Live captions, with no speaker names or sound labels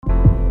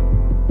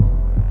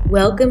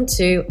Welcome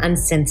to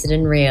Uncensored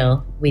and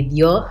Real with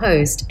your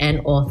host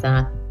and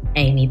author,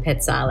 Amy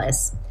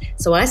Petsalis.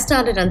 So I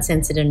started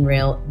Uncensored and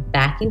Real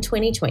back in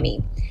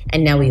 2020,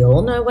 and now we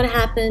all know what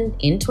happened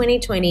in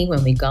 2020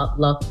 when we got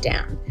locked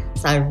down.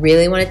 So I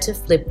really wanted to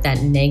flip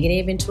that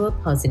negative into a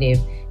positive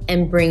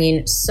and bring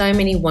in so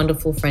many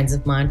wonderful friends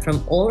of mine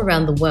from all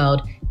around the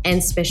world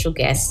and special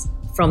guests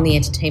from the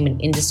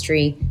entertainment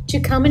industry to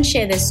come and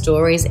share their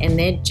stories and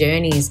their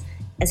journeys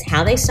as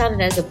how they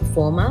started as a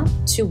performer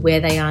to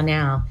where they are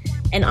now.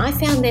 And I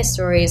found their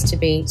stories to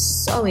be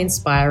so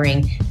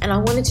inspiring, and I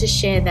wanted to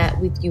share that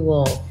with you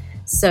all.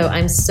 So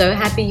I'm so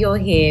happy you're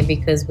here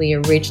because we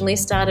originally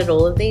started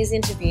all of these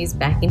interviews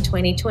back in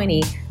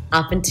 2020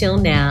 up until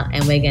now,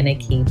 and we're going to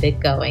keep it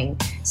going.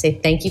 So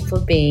thank you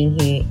for being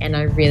here, and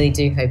I really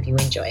do hope you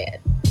enjoy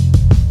it.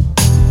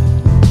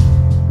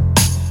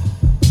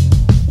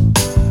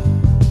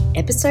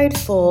 Episode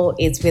 4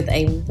 is with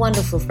a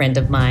wonderful friend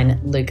of mine,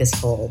 Lucas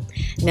Hall.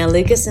 Now,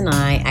 Lucas and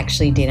I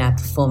actually did our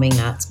performing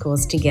arts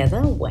course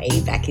together way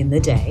back in the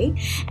day,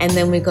 and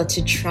then we got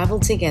to travel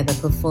together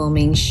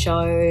performing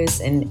shows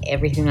and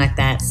everything like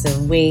that. So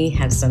we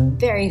have some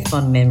very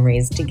fond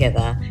memories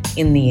together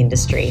in the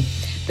industry.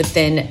 But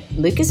then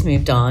Lucas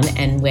moved on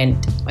and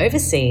went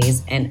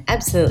overseas and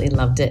absolutely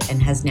loved it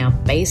and has now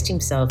based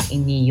himself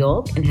in New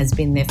York and has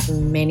been there for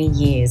many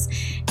years.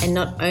 And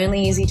not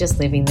only is he just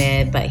living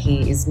there, but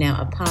he is now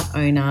a part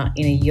owner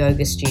in a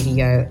yoga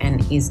studio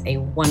and is a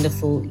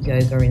wonderful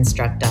yoga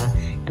instructor.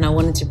 And I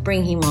wanted to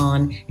bring him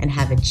on and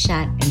have a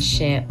chat and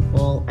share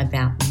all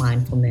about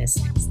mindfulness.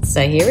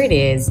 So here it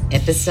is,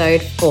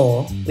 episode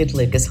 4 with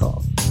Lucas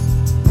Hall.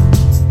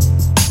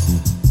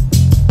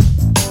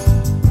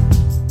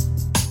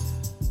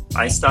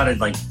 I started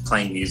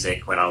playing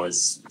music when I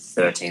was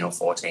 13 or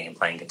 14,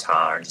 playing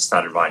guitar, and just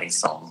started writing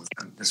songs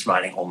and just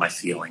writing all my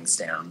feelings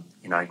down.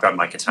 I grabbed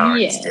my guitar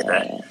and just did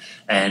that.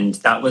 And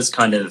that was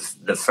kind of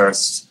the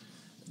first,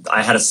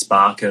 I had a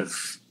spark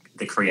of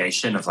the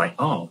creation of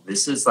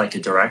this is like a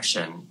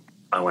direction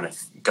I want to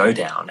go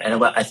down.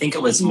 And I think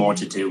it was more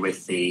to do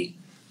with the,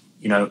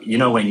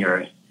 when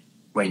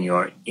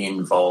you're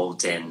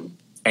involved in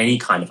any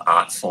kind of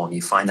art form,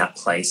 you find that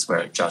place where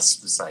it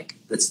just was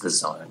it's the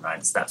zone, right?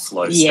 It's that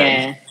flow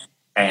state.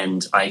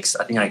 And I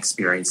think I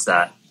experienced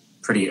that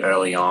pretty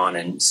early on,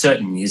 and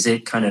certain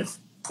music kind of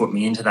put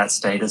me into that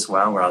state as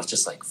well, where I was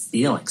just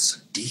feeling so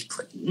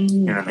deeply. You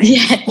know what I mean?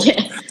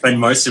 Yeah. When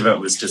most of it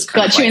was just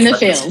kind got you in the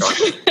field.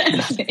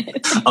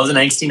 I was an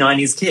angsty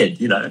 90s kid,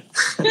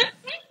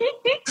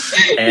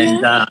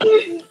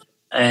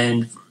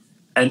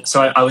 and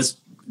so I was.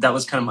 That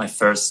was kind of my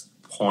first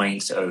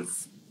point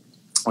of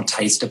or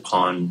taste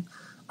upon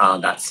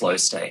that flow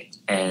state.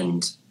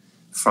 And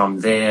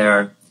from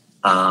there,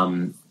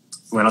 when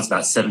I was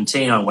about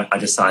 17, I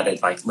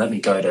decided, let me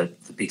go to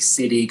the big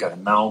city, go to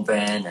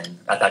Melbourne. And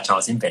at that time, I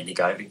was in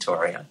Bendigo,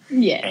 Victoria.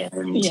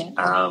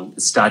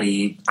 And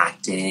study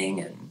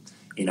acting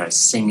and,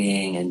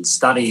 singing and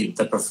study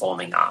the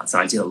performing arts.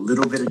 And I did a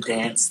little bit of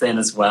dance then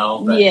as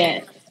well. But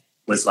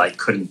was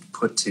couldn't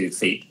put 2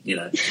 feet,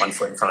 one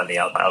foot in front of the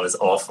other. I was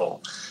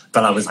awful.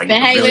 But I was but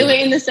hey, we were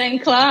in the same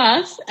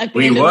class at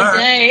the end of the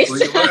day. We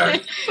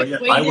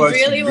were. I worked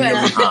really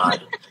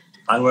hard.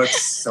 I worked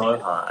so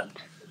hard.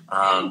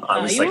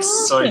 I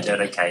was so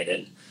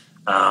dedicated.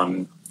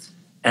 And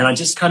I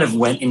just kind of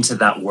went into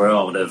that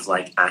world of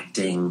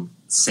acting,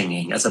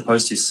 singing, as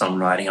opposed to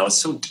songwriting. I was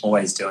still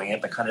always doing it,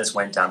 but kind of just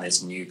went down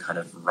this new kind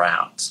of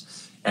route.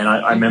 And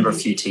I remember a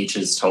few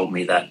teachers told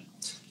me that,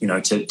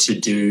 to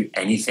do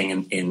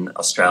anything in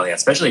Australia,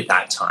 especially at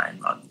that time,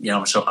 I'm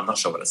not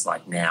sure what it's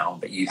like now,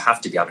 but you have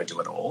to be able to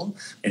do it all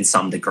in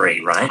some degree,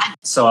 right?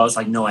 So I was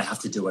like, no, I have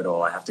to do it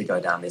all. I have to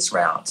go down this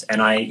route.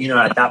 And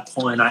at that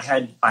point, I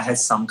had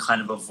some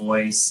kind of a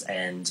voice,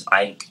 and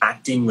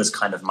acting was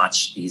kind of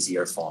much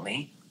easier for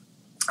me.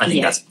 I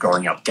think that's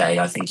growing up gay.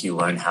 I think you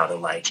learn how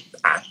to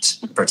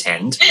act,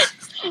 pretend.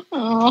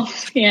 Oh,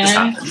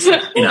 yeah.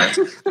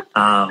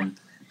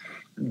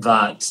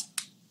 But.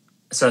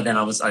 So then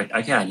I was like,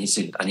 okay, I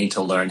need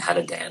to learn how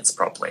to dance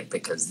properly,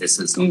 because this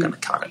is not going to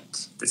cut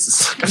it. This is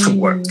not going to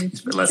work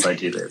unless I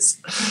do this.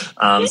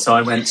 So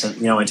I went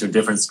to a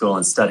different school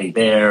and studied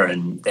there,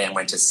 and then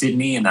went to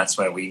Sydney, and that's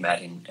where we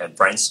met at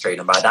Brent Street.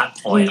 And by that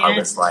point, I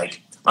was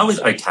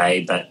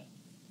okay, but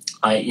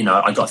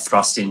I got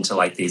thrust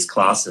into these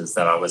classes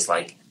that I was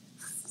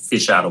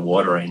fish out of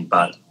water in,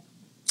 but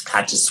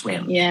had to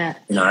swim. Yeah.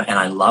 And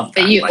I loved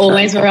that. But you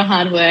always were a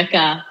hard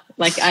worker.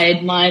 I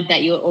admired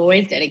that you were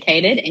always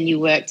dedicated and you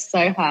worked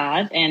so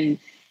hard. And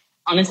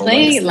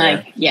honestly,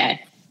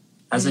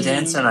 as a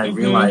dancer, and I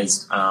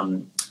realized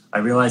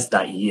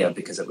that year,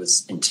 because it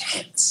was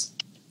intense.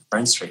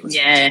 Brent Street was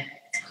intense.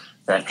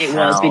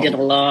 We did a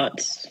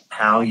lot.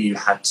 How you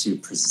had to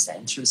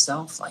present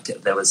yourself.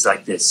 There was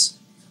this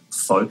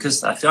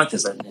focus. I feel like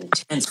there's an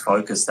intense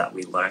focus that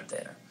we learned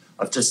there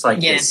of just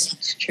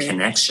this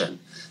connection.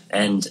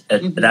 And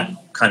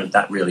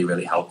that really,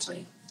 really helped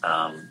me.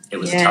 It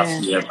was a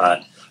tough year,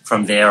 but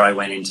from there I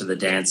went into the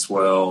dance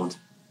world,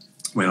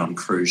 went on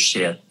cruise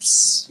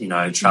ships,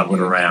 traveled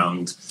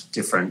around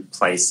different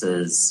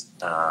places,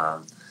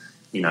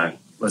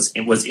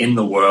 was in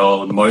the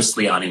world,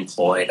 mostly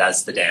unemployed,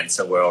 as the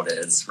dancer world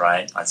is,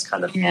 right? I was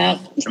kind of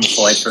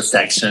employed for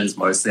sections,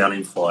 mostly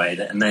unemployed.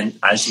 And then,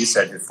 as you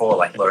said before,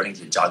 like learning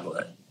to juggle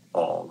it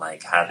all,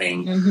 like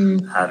having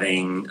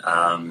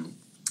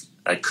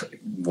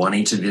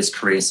wanting to do this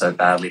career so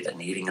badly but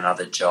needing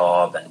another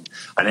job. And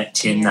I met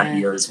Tim that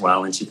year as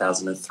well in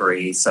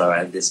 2003, so I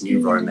had this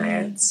new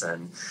romance,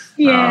 and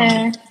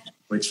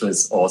which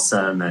was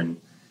awesome.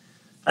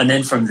 And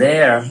then from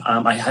there,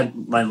 I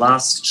had my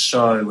last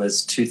show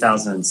was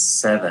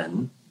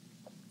 2007,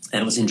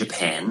 and it was in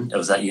Japan. It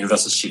was at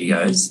Universal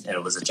Studios, and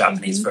it was a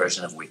Japanese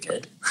version of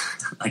Wicked,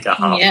 like a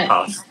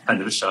half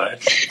kind of a show.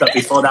 But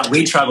before that,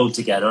 we travelled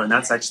together, and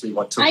that's actually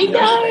what took me over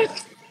there.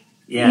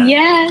 Yeah.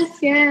 Yes,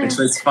 yeah. Which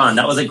was fun.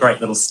 That was a great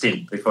little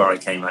stint before I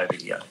came over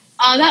here.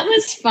 Oh, that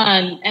was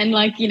fun. And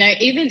like,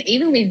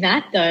 even with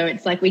that though,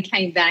 it's like we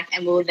came back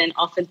and we were then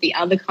offered the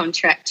other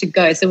contract to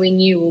go. So we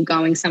knew we were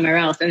going somewhere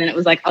else. And then it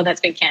was like, oh,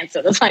 that's been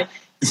cancelled. It's like,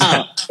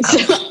 oh,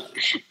 so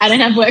I don't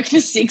have work for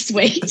 6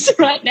 weeks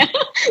right now.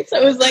 So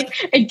it was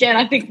like, again,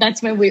 I think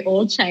that's when we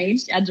all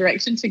changed our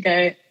direction to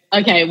go,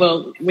 okay,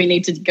 well, we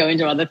need to go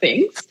into other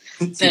things.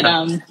 But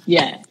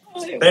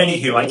But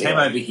anywho, I came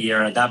over here,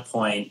 and at that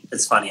point,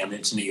 it's funny, I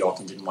moved to New York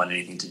and didn't want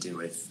anything to do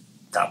with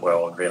that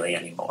world really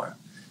anymore.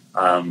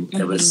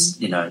 It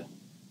was, I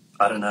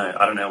don't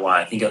know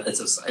why. I think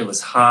it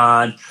was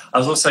hard. I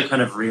was also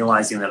kind of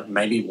realizing that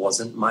maybe it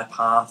wasn't my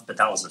path, but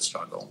that was a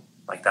struggle.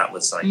 Like that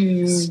was like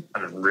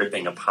kind of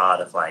ripping apart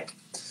of like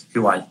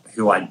who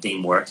I'd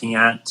been working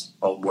at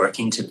or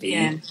working to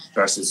be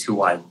versus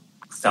who I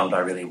felt I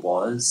really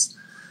was.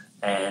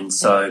 And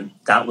so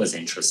that was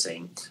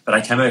interesting. But I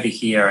came over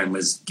here and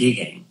was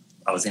gigging.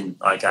 I was in,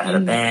 like, I had a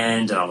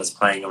band and I was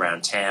playing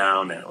around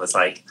town, and it was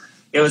like,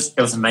 it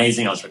was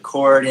amazing. I was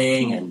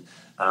recording, and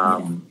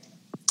I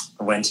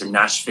went to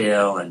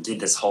Nashville and did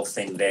this whole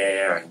thing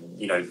there, and,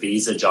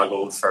 visa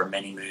juggled for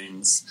many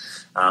moons.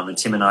 And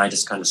Tim and I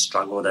just kind of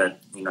struggled to,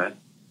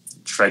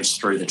 trudge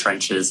through the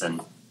trenches, and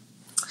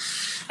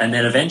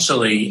then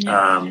eventually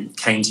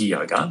came to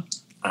yoga.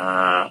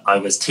 I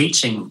was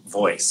teaching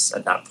voice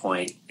at that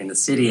point in the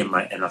city, and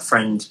a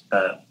friend,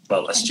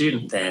 a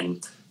student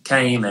then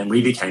came, and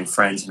we became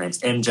friends. Her name's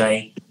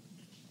MJ,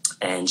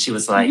 and she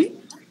was like,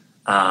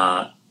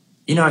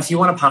 if you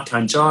want a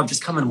part-time job,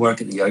 just come and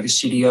work at the yoga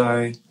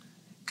studio,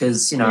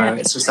 because,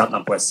 it's just up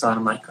in West Side.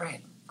 I'm like,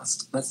 great,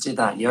 let's do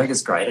that.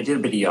 Yoga's great. I did a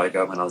bit of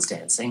yoga when I was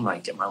dancing,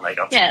 like get my leg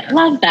up. Yeah,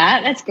 love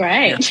that. That's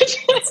great.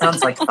 Yeah.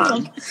 Sounds like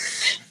fun.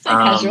 So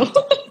casual.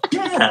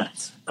 Yeah.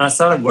 And I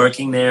started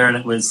working there, and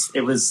it was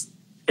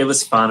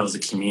fun. It was a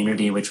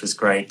community, which was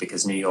great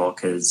because New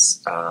York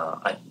is.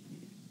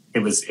 It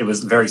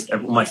was very. All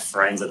my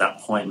friends at that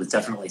point was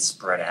definitely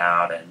spread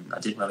out, and I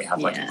didn't really have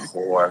like a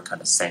core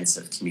kind of sense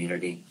of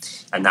community,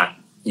 and that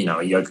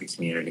a yoga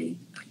community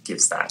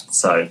gives that.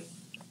 So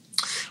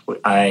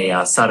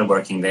I started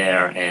working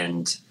there,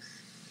 and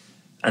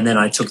then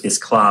I took this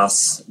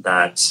class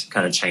that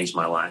kind of changed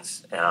my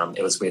life.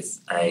 It was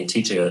with a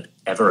teacher,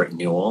 Everett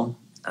Newell.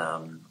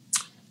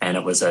 And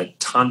it was a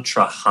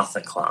Tantra Hatha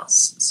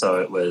class.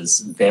 So it was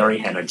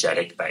very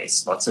energetic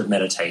based, lots of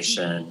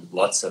meditation,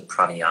 lots of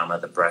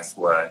pranayama, the breath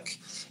work.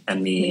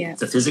 And the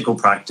physical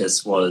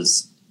practice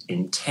was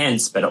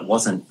intense, but it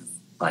wasn't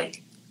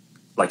like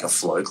a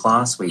flow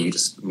class where you're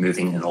just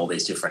moving in all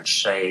these different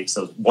shapes.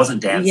 So it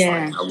wasn't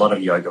dance-like. A lot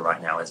of yoga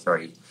right now is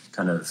very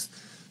kind of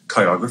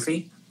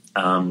choreography.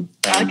 I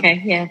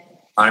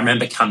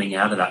remember coming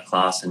out of that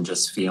class and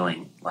just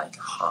feeling like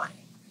high.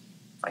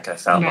 Like I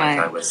felt like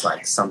I was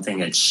like something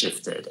had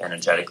shifted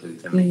energetically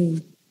within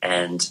me.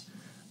 And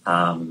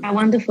how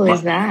wonderful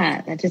is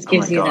that? That just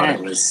gives you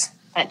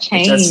that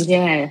change,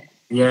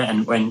 Yeah,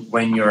 and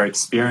when you're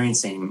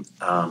experiencing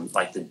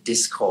like the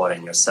discord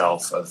in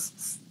yourself of,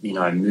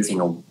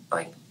 moving,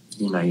 like,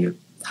 you're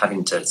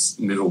having to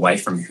move away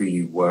from who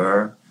you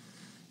were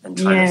and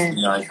trying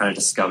to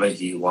discover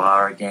who you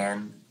are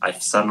again. I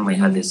suddenly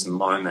had this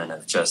moment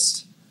of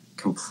just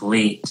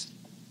complete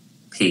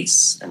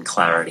peace and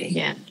clarity.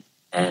 Yeah.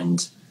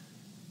 And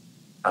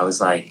I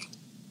was like,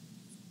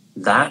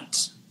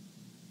 that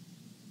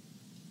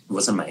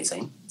was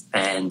amazing.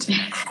 And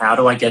how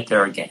do I get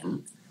there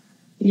again?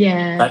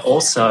 Yeah. But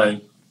also,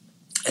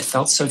 it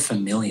felt so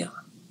familiar.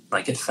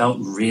 Like it felt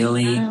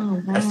really,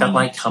 I felt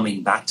like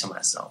coming back to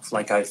myself.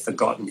 Like I'd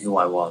forgotten who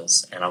I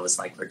was, and I was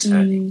like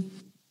returning.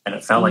 And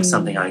it felt like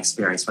something I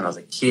experienced when I was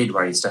a kid,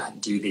 where I used to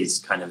do these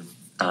kind of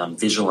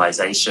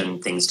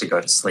visualization things to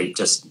go to sleep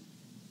just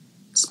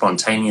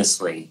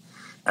spontaneously.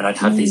 And I'd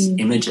have these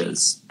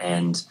images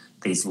and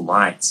these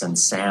lights and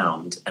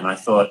sound. And I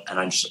thought, and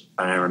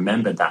I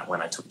remembered that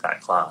when I took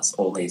that class,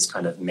 all these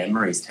kind of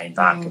memories came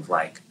back of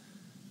like,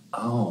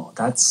 oh,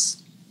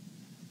 that's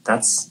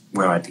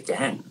where I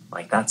began.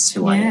 Like, that's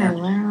who I am.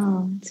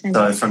 Wow.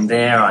 So from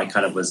there, I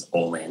kind of was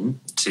all in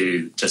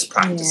to just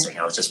practicing.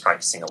 I was just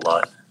practicing a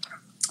lot.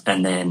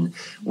 And then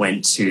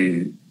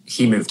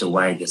he moved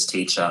away, this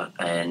teacher,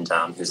 and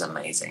who's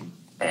amazing.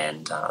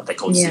 and they're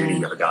called Zuni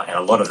yoga. And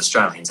a lot of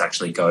Australians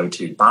actually go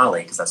to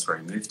Bali, because that's where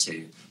he moved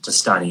to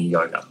study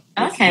yoga.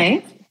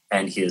 Okay.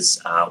 And his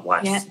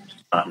wife,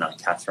 partner,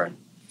 Catherine.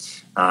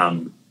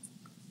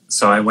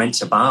 So I went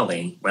to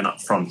Bali, went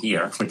up from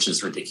here, which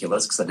is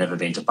ridiculous because I'd never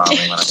been to Bali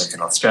when I lived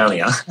in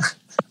Australia.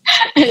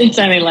 It's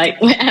only like,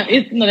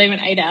 it's not even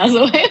 8 hours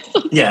away or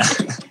something. Yeah.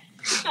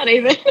 Not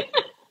even.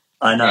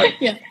 I know.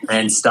 Yeah.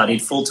 And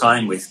studied full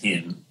time with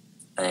him.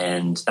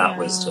 And that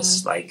was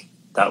just like,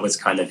 that was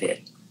kind of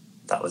it.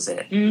 That was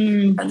it.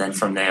 And then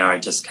from there, I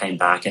just came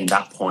back. And at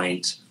that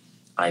point,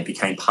 I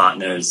became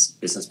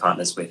business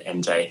partners with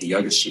MJ at the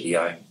yoga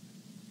studio.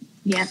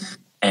 Yeah.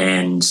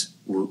 And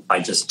I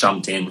just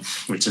jumped in,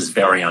 which is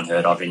very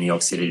unheard of in New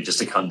York City, just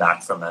to come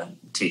back from a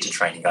teacher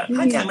training. Go,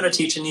 okay, I'm going to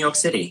teach in New York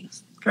City.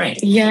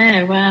 Great.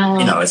 Yeah, wow.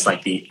 You know, it's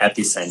like the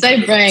epicenter.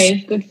 So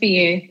brave. Good for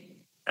you.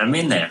 I'm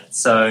in there.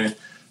 So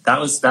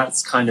that's the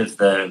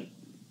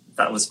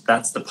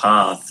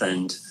path.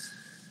 And,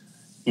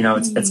 you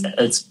know,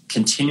 it's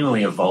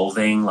continually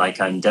evolving. Like,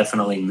 I'm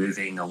definitely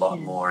moving a lot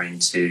more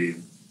into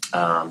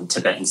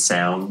Tibetan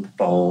sound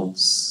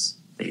bowls,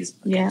 these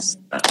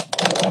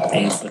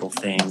little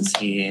things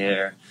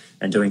here,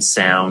 and doing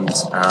sound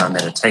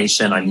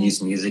meditation. I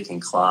use music in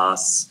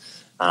class.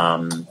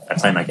 I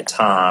play my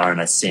guitar and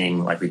I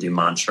sing, like we do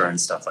mantra and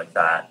stuff like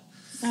that.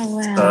 Oh,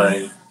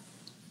 wow.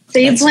 So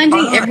you're it's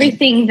blending fun.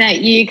 everything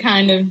that you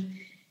kind of,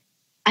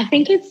 I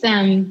think it's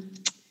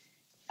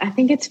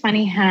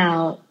funny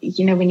how,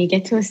 you know, when you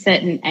get to a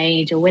certain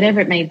age or whatever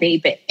it may be,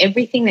 but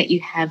everything that you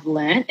have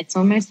learned, it's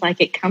almost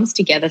like it comes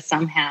together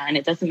somehow, and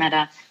it doesn't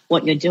matter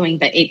what you're doing,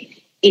 but it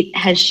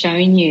has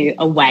shown you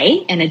a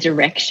way and a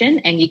direction,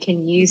 and you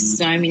can use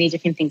so many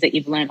different things that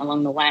you've learned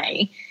along the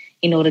way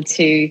in order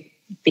to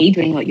be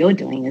doing what you're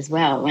doing as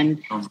well.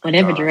 And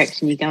whatever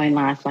direction you go in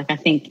life, like I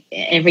think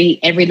every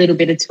little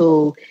bit of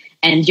tool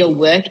and your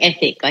work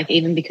ethic, like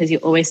even because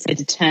you're always so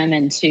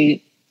determined to,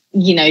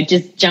 you know,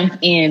 just jump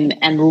in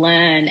and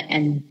learn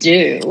and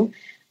do,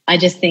 I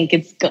just think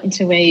it's gotten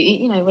to where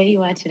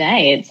you are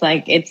today. It's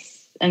like,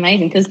 it's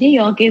amazing, because New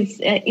York is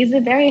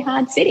a very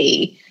hard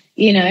city,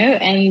 you know,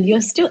 and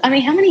you're still, I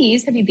mean, how many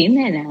years have you been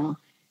there now?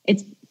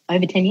 It's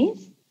over 10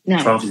 years?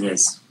 No. 12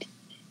 years.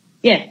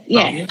 Yeah.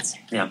 12 years.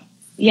 Yeah.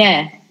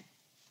 Yeah.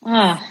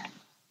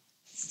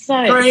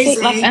 So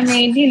crazy. Like, I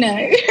mean, you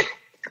know,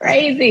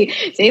 crazy.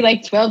 See,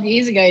 like 12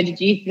 years ago, did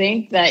you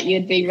think that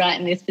you'd be right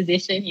in this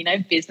position, you know,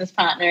 business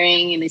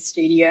partnering in this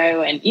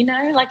studio, and, you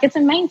know, like, it's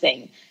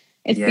amazing.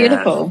 It's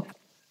beautiful.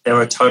 There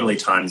were totally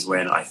times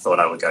when I thought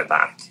I would go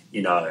back,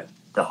 you know,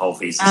 the whole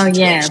visa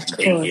situation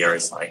being here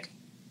is like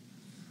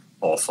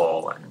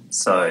awful. And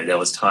so there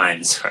was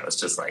times where I was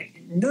just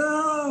like,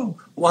 no,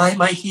 why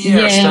am I here?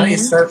 Yeah.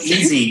 Australia's so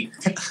easy.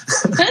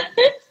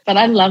 But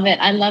I love it.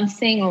 I love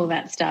seeing all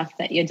that stuff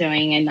that you're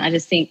doing. And I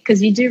just think,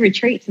 because you do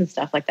retreats and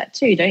stuff like that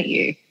too, don't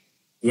you?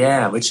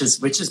 Yeah, which has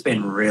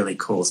been really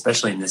cool,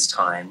 especially in this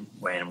time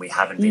when we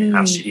haven't been,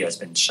 our studio's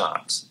been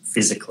shut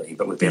physically,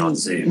 but we've been on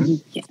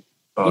Zoom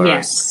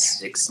for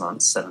 6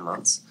 months, 7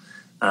 months.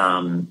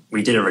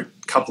 We did a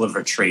couple of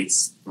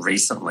retreats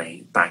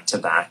recently, back to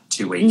back,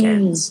 2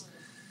 weekends,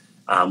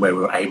 where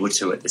we were able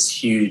to at this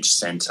huge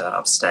centre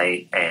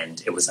upstate,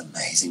 and it was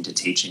amazing to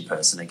teach in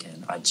person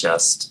again.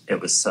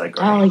 It was so great.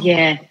 Oh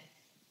yeah.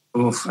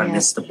 Oof, I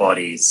miss the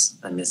bodies.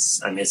 I miss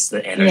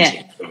the energy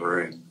of the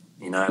room.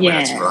 You know, when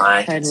it's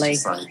right, totally.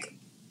 It's just like,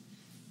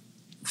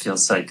 it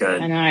feels so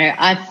good. I know.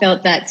 I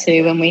felt that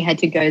too when we had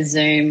to go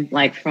Zoom,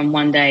 like from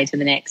one day to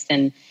the next,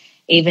 and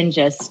even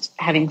just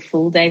having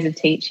full days of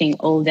teaching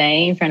all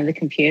day in front of the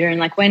computer. And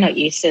like, we're not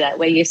used to that.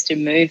 We're used to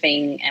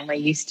moving, and we're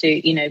used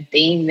to, you know,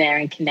 being there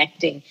and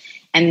connecting.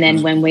 And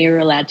then when we were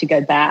allowed to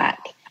go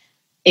back,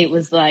 it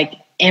was like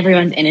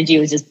everyone's energy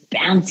was just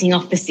bouncing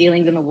off the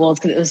ceilings and the walls,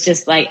 because it was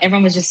just like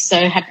everyone was just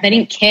so happy. They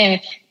didn't care,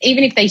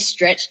 even if they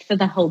stretched for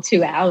the whole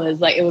 2 hours.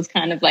 Like, it was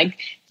kind of like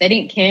they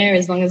didn't care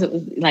as long as it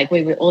was like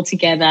we were all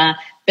together.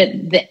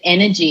 But the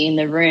energy in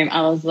the room,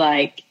 I was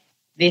like,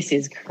 this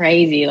is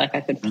crazy. Like,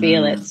 I could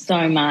feel it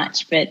so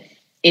much. But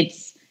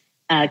it's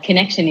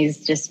connection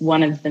is just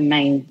one of the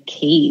main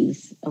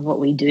keys of what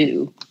we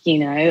do, you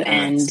know.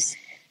 And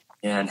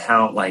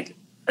how like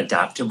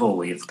adaptable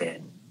we've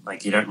been.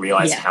 Like, you don't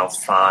realize how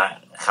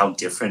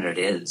different it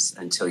is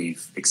until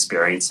you've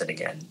experienced it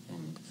again.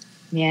 And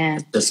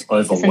it's just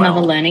overwhelming. It's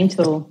another learning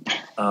tool.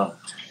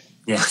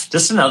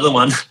 Just another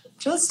one.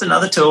 Just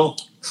another tool.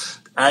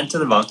 Add to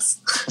the box.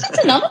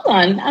 That's another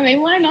one. I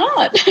mean, why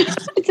not?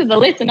 It's on the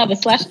list, another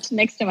slash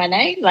next to my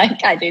name.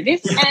 Like, I do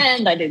this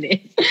and I do this.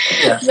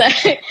 Yeah. So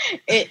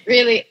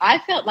I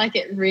felt like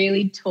it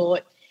really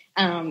taught,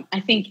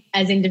 I think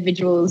as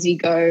individuals you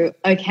go,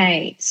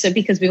 okay, so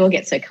because we all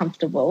get so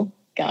comfortable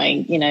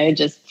going, you know,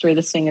 just through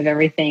the swing of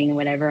everything and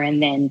whatever.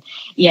 And then,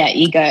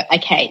 you go,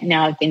 okay,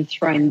 now I've been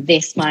thrown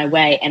this my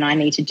way and I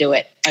need to do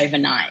it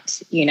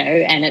overnight, you know.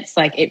 And it's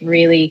like, it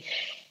really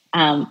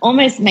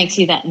almost makes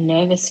you that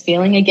nervous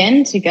feeling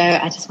again to go,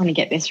 I just want to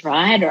get this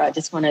right, or I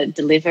just want to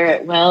deliver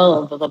it well,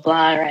 or blah, blah,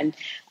 blah. And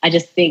I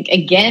just think,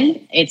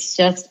 again, it's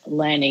just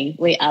learning.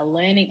 We are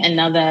learning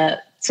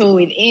another tool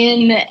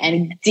within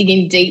and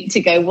digging deep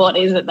to go, what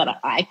is it that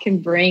I can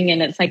bring?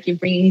 And it's like you're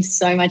bringing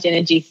so much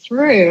energy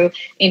through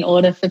in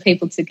order for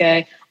people to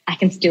go, I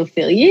can still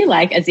feel you,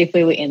 like as if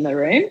we were in the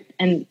room.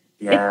 And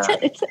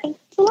it's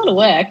a lot of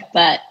work,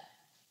 but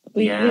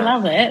we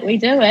love it. We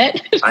do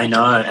it. I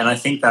know. And I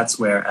think that's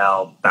where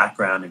our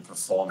background in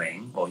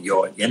performing, or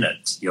you're in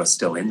it, you're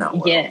still in that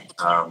world. Yeah.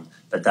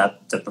 But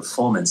the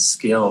performance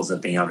skills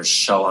of being able to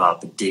show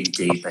up, dig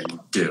deep and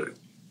do.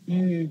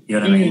 You know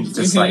what I mean?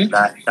 Just like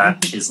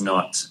that is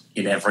not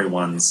in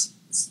everyone's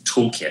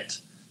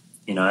toolkit,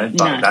 you know,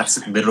 but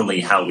that's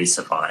literally how we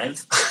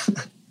survive.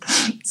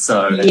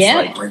 So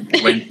it's like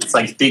when it's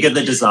like bigger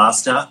the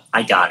disaster,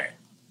 I got it.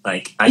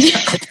 Like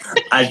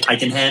I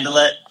can handle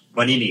it.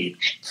 What do you need?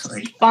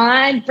 Like,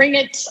 fine, bring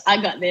it. I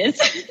got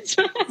this.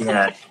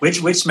 Yeah,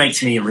 which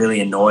makes me really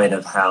annoyed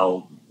of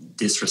how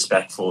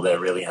disrespectful there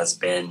really has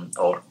been,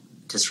 or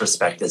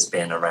disrespect has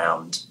been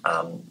around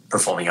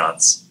performing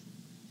arts.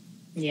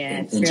 Yeah,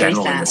 in really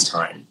general sad. In this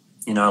time.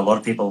 You know, a lot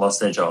of people lost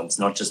their jobs,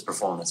 not just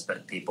performers,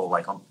 but people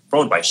like on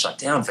Broadway shut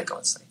down, for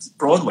God's sakes.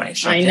 Broadway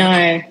shut down.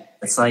 I know.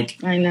 It's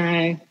like, I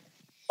know.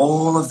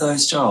 All of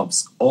those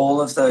jobs,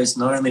 all of those,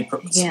 not only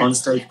on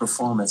stage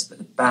performers, but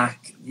the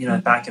back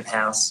of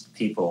house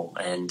people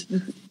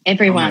and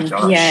everyone.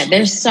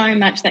 There's so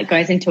much that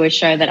goes into a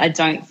show that I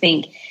don't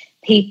think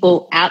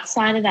people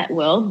outside of that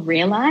world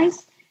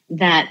realize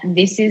that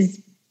this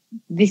is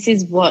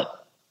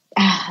what,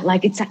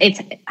 like it's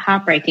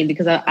heartbreaking,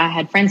 because I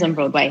had friends on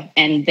Broadway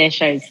and their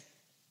shows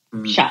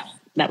shut.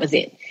 That was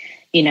it,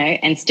 you know,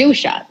 and still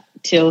shut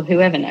till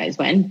whoever knows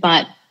when.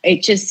 But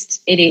it's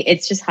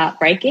just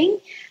heartbreaking.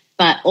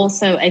 But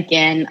also,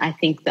 again, I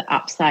think the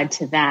upside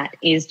to that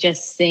is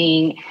just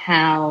seeing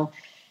how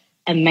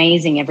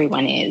amazing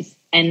everyone is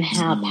and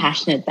how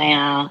passionate they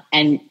are,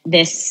 and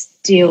they're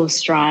still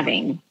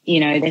striving,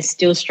 you know, they're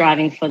still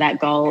striving for that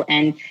goal,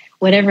 and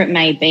whatever it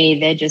may be,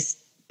 they're just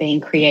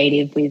being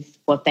creative with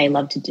what they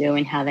love to do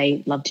and how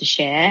they love to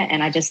share.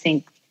 And I just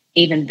think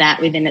even that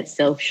within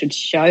itself should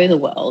show the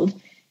world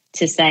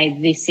to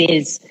say this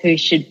is who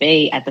should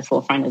be at the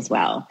forefront as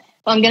well.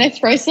 Well, I'm going to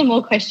throw some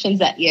more questions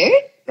at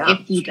you. Yeah.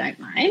 If you don't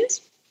mind.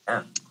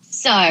 Yeah.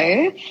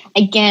 So,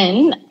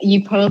 again,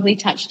 you probably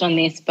touched on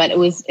this, but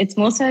it's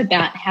more so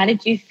about how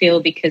did you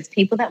feel, because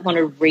people that want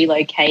to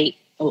relocate,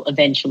 or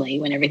eventually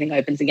when everything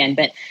opens again,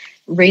 but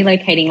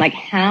relocating, like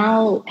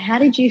how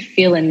did you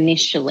feel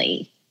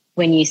initially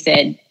when you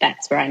said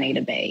that's where I need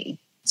to be?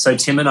 So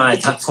Tim and I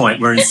at that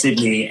point were in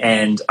Sydney,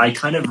 and I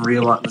kind of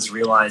was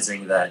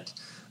realizing that,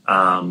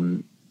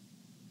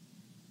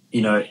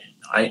 you know,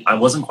 I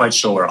wasn't quite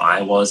sure where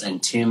I was,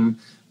 and Tim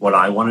what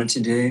I wanted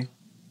to do.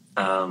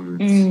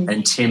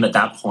 And Tim at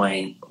that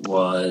point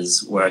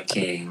was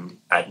working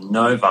at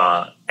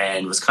Nova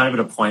and was kind of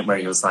at a point where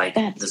he was like,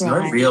 there's no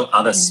real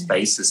other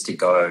spaces to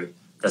go.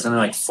 There's only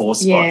like four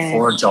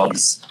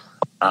jobs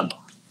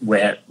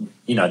where,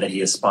 you know, that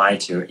he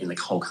aspired to in the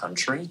whole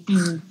country.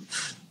 And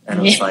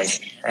it was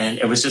like, and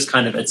it was just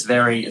kind of, it's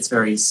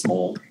very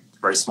small,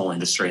 very small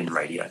industry in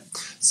radio.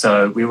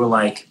 So we were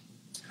like,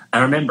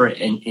 I remember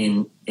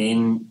in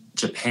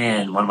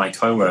Japan, one of my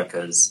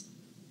coworkers,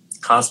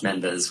 cast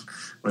members,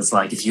 was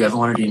like, if you ever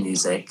want to do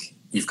music,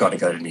 you've got to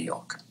go to New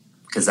York,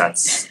 because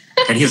that's,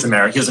 and he was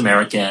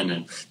American,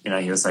 and, you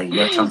know, he was like, you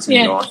got to come to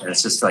New York, and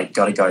it's just like,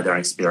 got to go there and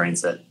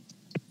experience it.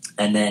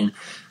 And then,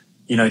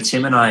 you know,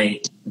 Tim and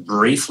I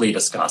briefly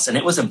discussed, and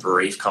it was a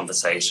brief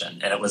conversation,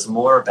 and it was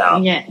more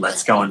about,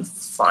 let's go and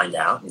find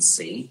out and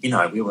see. You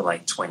know, we were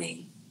like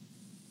 20.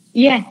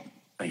 Yeah.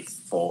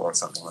 24 or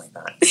something like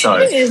that. So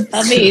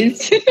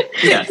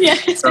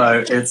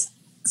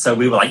So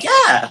we were like,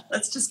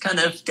 let's just kind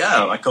of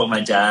go. I called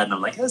my dad and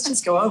I'm like, let's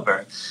just go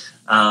over.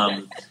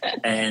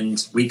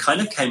 And we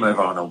kind of came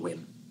over on a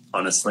whim,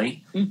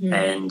 honestly.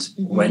 And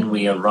when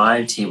we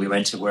arrived here, we're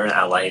in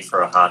LA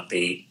for a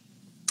heartbeat,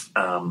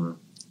 and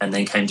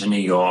then came to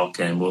New York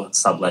and we're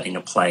subletting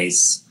a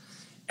place.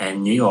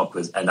 And New York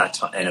was at that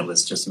time, and it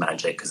was just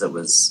magic, because it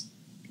was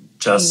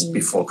just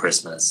before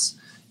Christmas.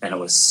 And it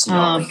was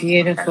snowing. Oh,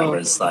 beautiful. And it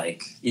was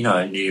like, you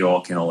know, New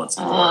York in all its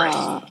glory.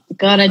 Oh,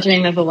 God, I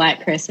dream of a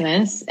white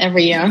Christmas.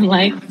 Every year I'm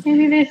like,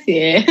 maybe this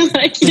year.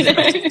 Like, you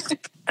know.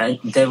 And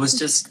there was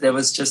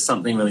just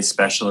something really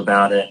special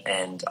about it.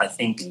 And I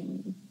think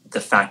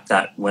the fact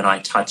that when I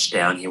touched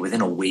down here,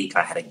 within a week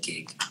I had a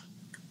gig.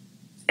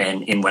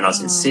 And when I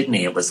was in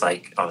Sydney, I was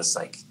like,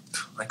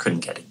 I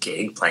couldn't get a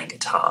gig playing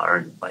guitar.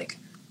 And like,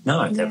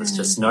 no, there was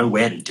just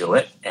nowhere to do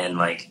it. And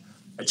like,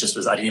 it just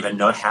was, I didn't even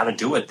know how to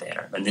do it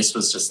there. And this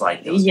was just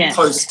like, there was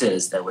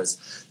posters, there was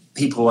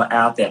people were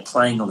out there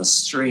playing on the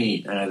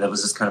street, and there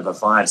was just kind of a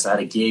vibe. So I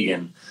had a gig,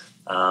 and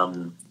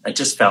it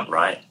just felt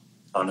right,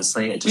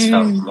 honestly. It just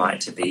felt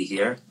right to be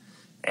here.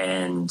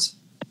 And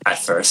at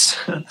first,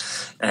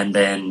 and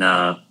then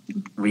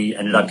we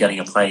ended up getting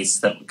a place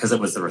that, because it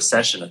was the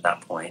recession at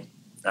that point.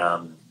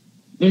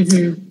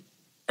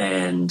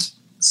 And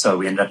so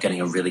we ended up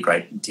getting a really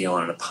great deal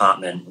on an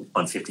apartment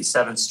on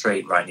 57th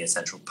Street, right near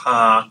Central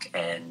Park.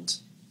 And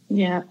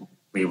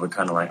we were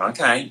kind of like,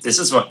 okay, this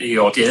is what New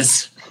York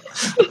is.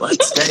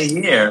 Let's stay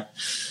here.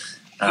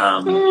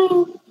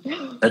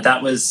 But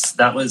that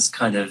was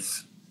kind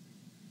of,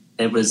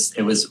 it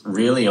was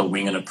really a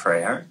wing and a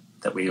prayer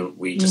that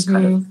we just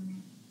kind of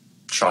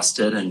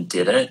trusted and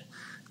did it.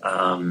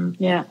 And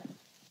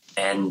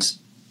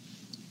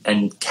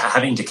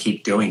having to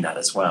keep doing that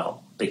as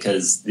well,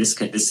 because this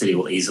city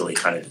will easily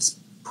kind of just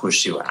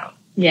push you out.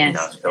 Yes. You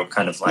know, they'll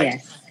kind of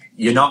like,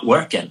 you're not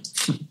working.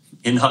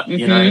 You're not,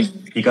 you know,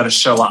 you got to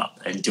show up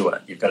and do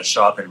it. You've got to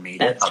show up and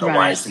meet it.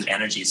 Otherwise, the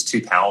energy is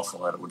too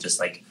powerful and it will just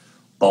like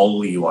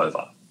bowl you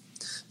over.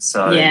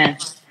 So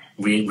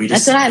we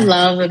just, that's what I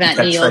love about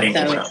New York,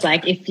 though. It's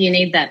like if you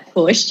need that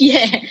push,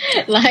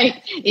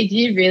 like if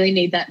you really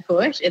need that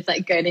push, it's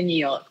like go to New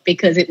York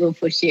because it will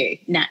push you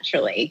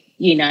naturally,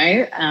 you know.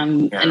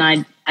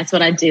 And that's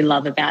what I do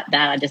love about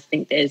that. I just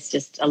think there's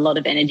just a lot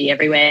of energy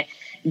everywhere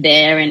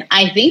there. And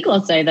I think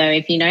also, though,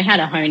 if you know how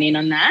to hone in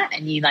on that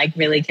and you like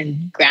really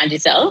can ground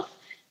yourself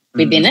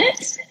within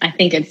it, I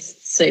think it's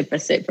super,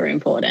 super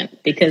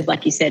important because,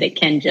 like you said, it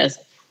can just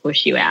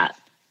push you out.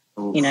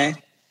 Oof. You know,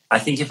 I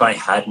think if I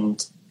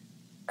hadn't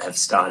have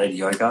started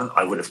yoga,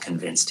 I would have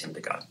convinced him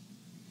to go.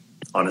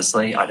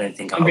 Honestly, I don't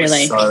think I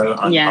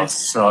was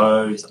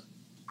so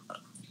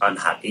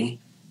unhappy,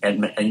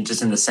 and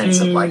just in the sense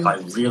of like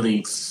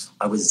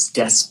I was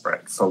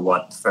desperate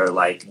for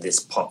like this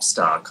pop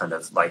star kind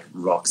of like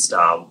rock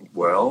star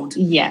world.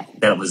 Yeah,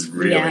 that was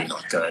really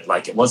not good.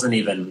 Like I wasn't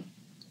even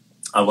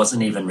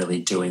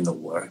really doing the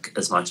work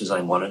as much as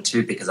I wanted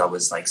to because I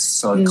was like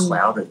so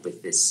clouded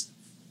with this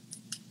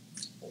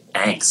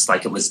angst.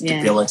 Like it was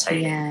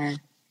debilitating.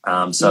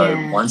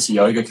 Once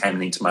yoga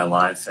came into my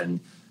life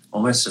and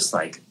almost just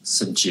like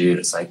subdued,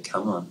 it's like,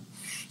 come on,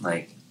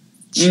 like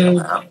chill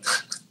out.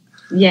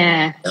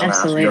 Yeah, chill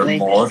absolutely. Out. You're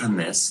more than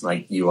this.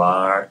 Like you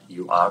are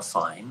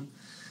fine.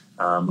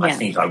 I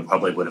think I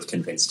probably would have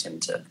convinced him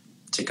to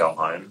go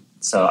home.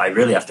 So I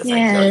really have to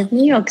thank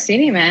New York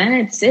City,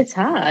 man. It's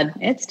hard.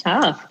 It's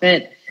tough.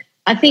 But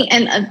I think,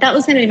 and that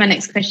was going to be my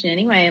next question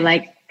anyway,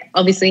 like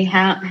obviously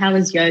how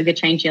has yoga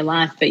changed your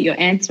life? But you're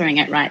answering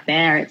it right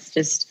there. It's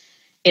just,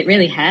 it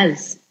really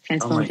has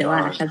transformed your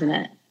life, hasn't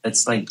it?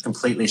 It's like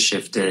completely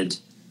shifted.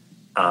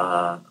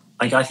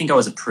 Like I think I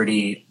was a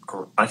pretty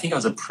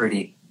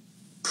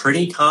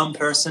calm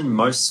person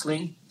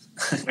mostly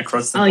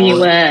across the board.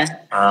 You were.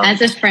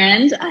 As a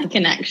friend, I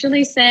can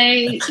actually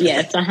say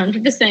yes,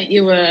 100%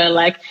 you were.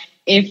 Like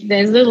if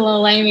there's little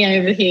old Amy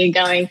over here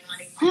going,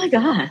 oh my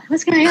God,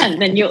 what's going on?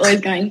 Then you're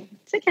always going,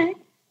 it's okay.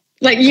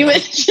 Like you were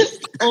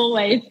just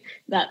always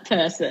that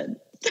person.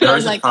 So I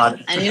was like, I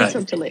need to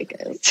talk to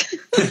Lucas.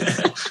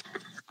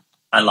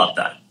 I love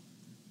that.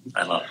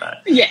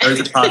 Yeah.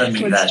 There's a part of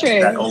me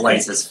that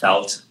always has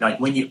felt like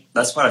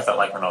that's what I felt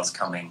like when I was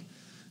coming.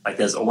 Like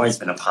there's always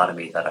been a part of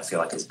me that I feel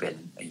like has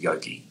been a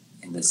yogi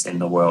in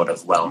the world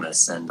of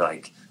wellness. And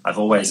like, I've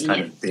always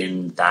kind of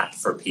been that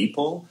for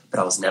people, but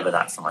I was never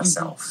that for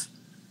myself.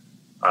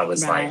 I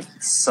was like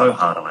so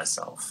hard on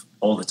myself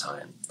all the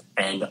time.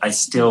 And I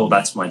still,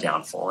 that's my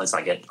downfall is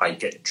I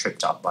get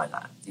tripped up by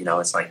that. You know,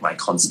 it's like my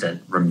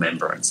constant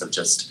remembrance of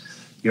just,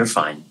 you're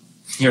fine.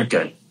 You're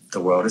good. The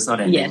world is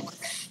not ending.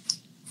 Yes.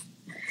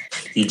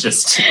 You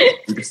just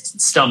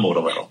stumbled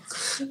a little.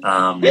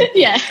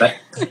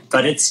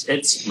 But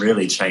it's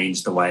really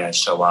changed the way I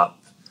show up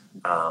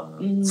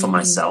for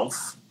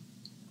myself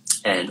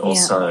and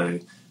also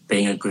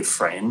being a good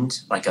friend.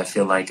 Like I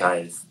feel like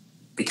I've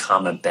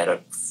become a better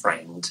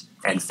friend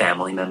and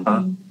family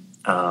member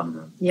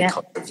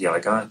because of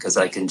yoga because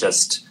I can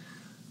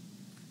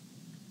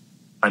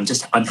I'm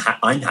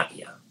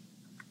happier.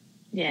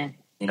 Yeah.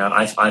 You know,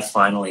 I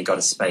finally got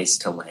a space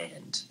to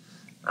land.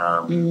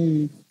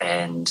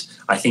 And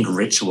I think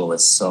ritual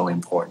is so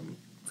important.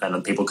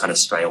 And people kind of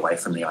stray away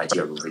from the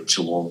idea of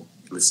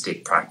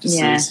ritualistic practices.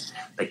 Yeah.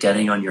 But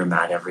getting on your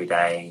mat every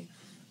day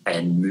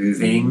and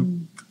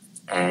moving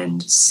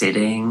and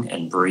sitting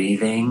and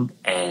breathing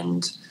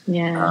and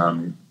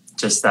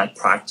just that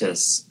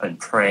practice and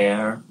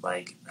prayer,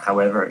 like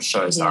however it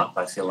shows up,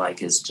 I feel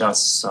like is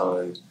just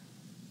so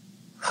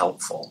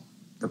helpful.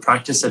 The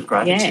practice of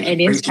gratitude, it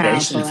is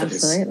powerful,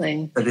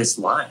 for this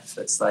life.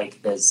 It's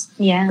like there's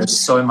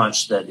so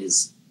much that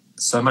is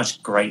so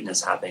much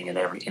greatness happening in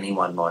any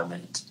one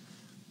moment,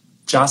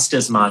 just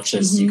as much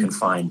as you can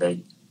find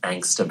the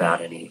angst about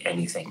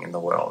anything in the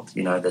world.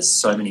 You know, there's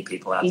so many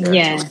people out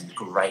there doing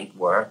great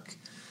work,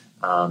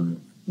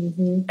 and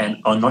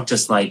not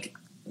just like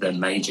the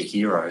major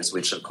heroes,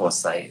 which of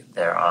course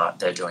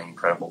they're doing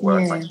incredible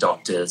work, like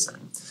doctors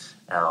and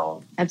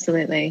our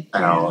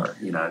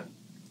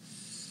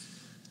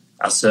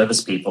our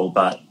service people,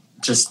 but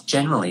just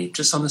generally,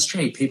 just on the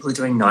street, people are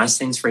doing nice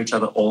things for each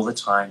other all the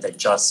time. They're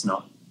just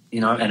not,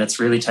 and it's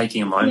really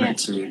taking a moment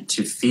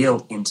to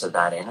feel into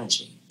that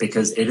energy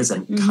because it is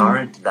a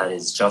current that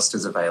is just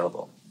as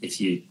available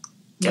if you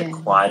get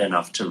quiet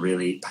enough to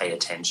really pay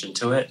attention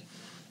to it.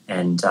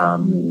 And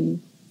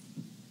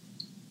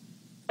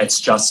it's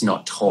just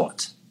not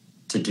taught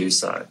to do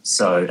so.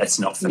 So it's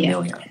not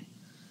familiar.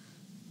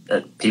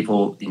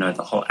 people,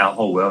 our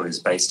whole world is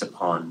based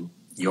upon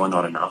you're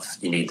not enough,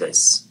 you need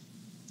this.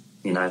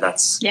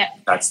 That's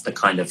the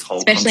kind of whole,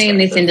 especially in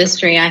this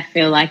industry. I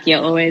feel like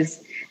you're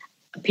always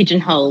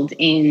pigeonholed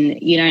in,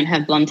 you don't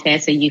have blonde hair,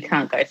 so you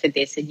can't go for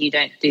this, and you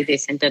don't do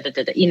this, and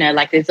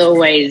like there's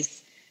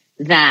always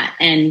that.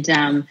 And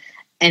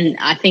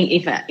I think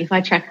if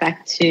I track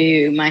back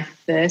to my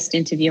first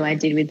interview I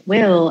did with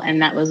Will,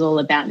 and that was all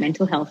about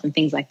mental health and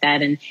things like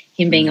that, and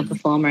him being a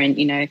performer,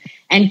 and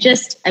and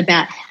just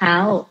about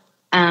how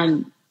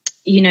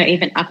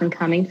even up and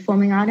coming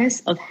performing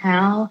artists, of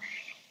how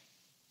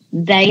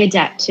they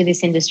adapt to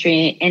this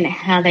industry and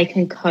how they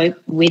can cope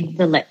with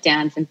the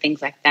letdowns and things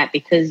like that.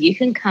 Because you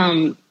can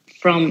come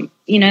from,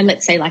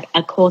 let's say like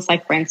a course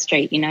like Brent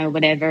Street,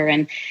 whatever,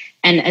 and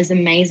as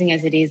amazing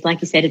as it is, like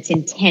you said, it's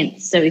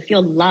intense. So if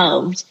you're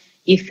loved,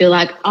 you feel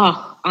like,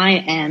 oh, I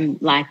am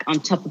like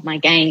on top of my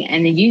game.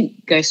 And then you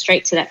go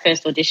straight to that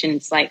first audition.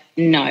 It's like,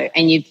 no.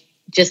 And you've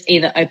just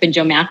either opened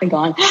your mouth and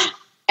gone,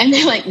 and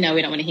they're like, no,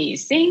 we don't want to hear you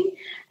sing.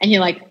 And you're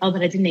like, oh,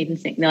 but I didn't even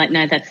sing. They're like,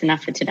 no, that's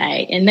enough for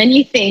today. And then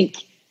you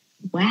think,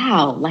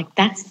 wow, like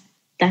that's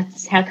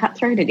how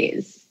cutthroat it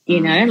is,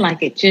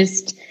 like it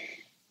just,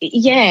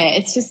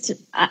 it's just,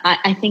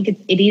 I think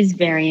it is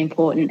very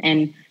important.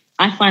 And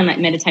I find that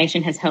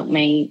meditation has helped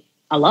me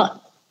a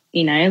lot,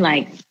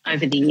 like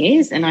over the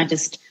years. And I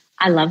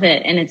love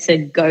it. And it's a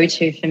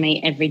go-to for me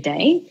every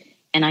day.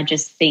 And I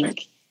just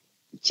think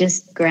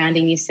just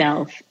grounding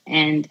yourself.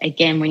 And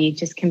again, when you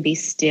just can be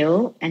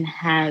still and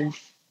have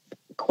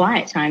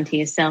quiet time to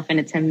yourself. And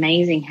it's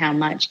amazing how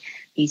much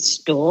you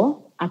store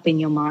up in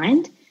your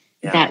mind,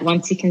 that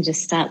once you can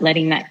just start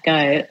letting that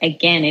go,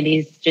 again, it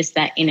is just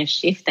that inner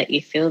shift that you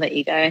feel, that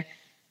you go,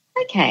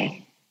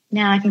 okay,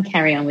 now I can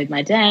carry on with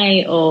my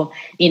day, or,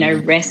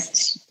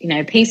 rest,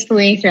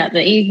 peacefully throughout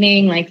the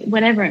evening, like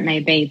whatever it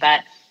may be.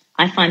 But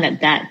I find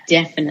that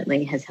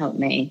definitely has helped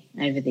me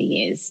over the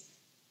years.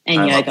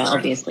 And yoga,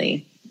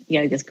 obviously,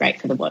 yoga's great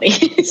for the body.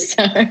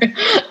 So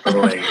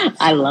totally.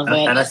 I love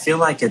it. And I feel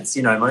like it's,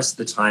 most of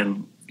the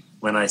time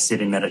when I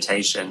sit in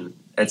meditation,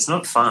 it's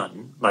not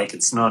fun. Like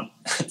it's not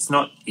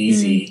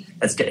easy.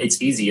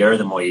 It's easier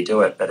the more you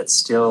do it, but there's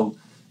still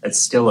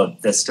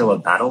a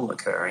battle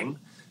occurring.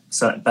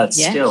 So, but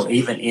still,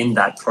 even in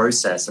that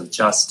process of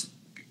just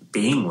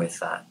being with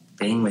that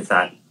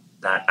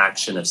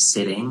action of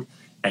sitting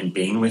and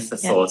being with the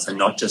thoughts, and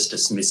not just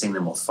dismissing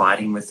them or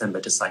fighting with them,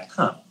 but just like,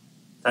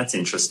 that's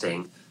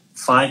interesting.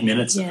 5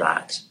 minutes of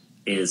that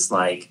is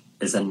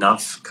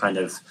enough kind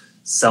of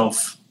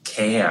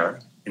self-care,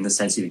 in the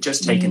sense that you've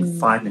just taken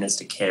 5 minutes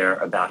to care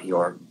about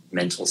your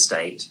mental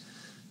state.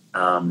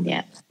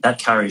 That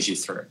carries you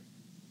through.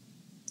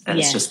 And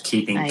it's just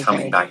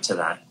coming back to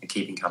that.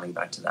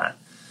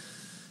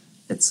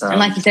 It's and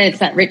like you said, it's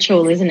that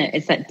ritual, isn't it?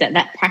 It's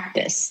that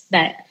practice,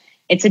 that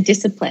it's a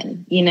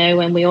discipline,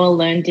 when we all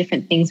learn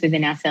different things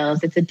within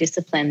ourselves. It's a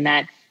discipline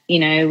that,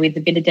 with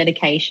a bit of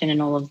dedication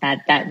and all of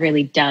that, that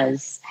really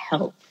does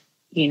help,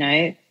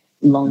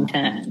 long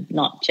term,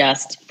 not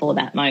just for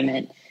that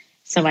moment.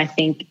 So I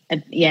think,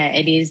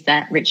 it is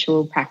that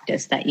ritual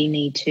practice that you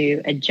need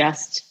to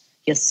adjust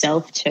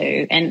yourself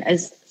to. And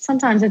as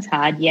sometimes it's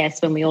hard,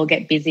 yes, when we all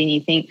get busy and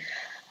you think,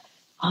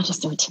 I'll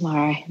just do it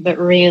tomorrow. But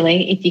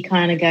really, if you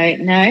kind of go,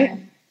 no,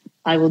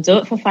 I will do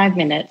it for 5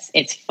 minutes.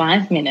 It's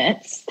 5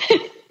 minutes.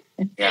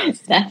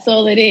 That's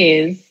all it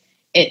is.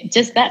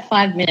 Just that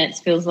 5 minutes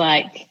feels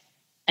like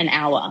an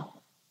hour,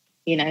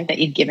 that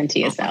you've given to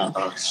yourself.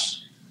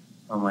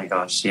 Oh my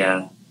gosh.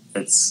 Yeah.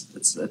 It's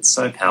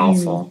so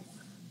powerful.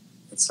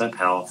 It's so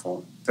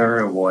powerful.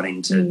 Very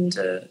rewarding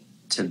to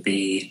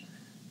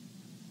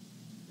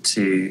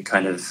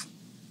kind of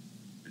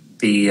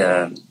be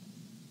a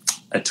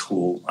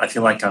tool. I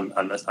feel like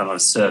I'm a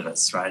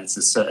service, right? It's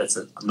a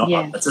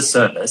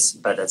service,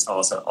 but it's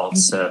also of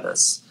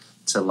service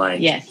to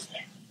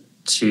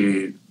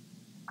to,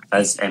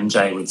 as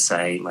MJ would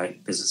say, my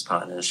business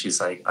partner,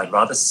 she's like, I'd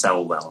rather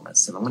sell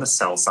wellness. If I'm going to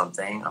sell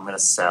something, I'm going to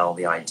sell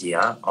the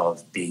idea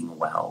of being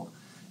well,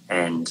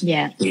 and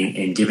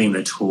giving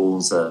the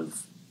tools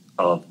of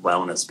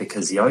wellness,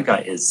 because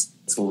yoga it's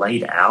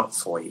laid out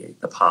for you,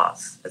 the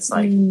path. It's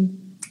like,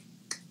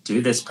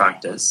 do this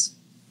practice,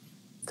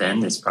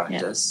 then this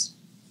practice,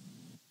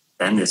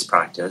 then this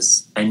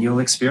practice, and you'll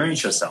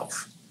experience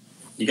yourself.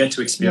 You get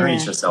to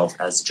experience yourself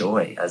as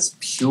joy, as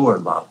pure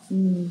love.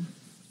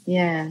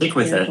 Stick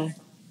with it,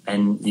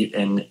 and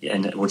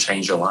it will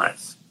change your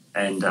life.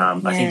 And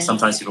I think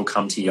sometimes people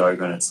come to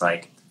yoga and it's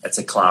like, it's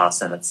a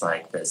class and it's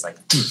like there's like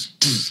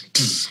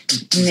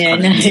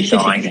going,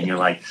 and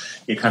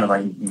you're kind of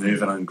like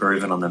moving and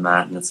grooving on the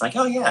mat, and it's like,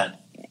 oh yeah,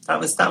 that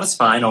was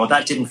fine, or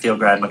that didn't feel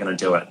great, I'm not going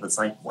to do it. And it's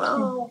like,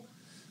 well,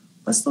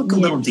 let's look a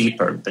little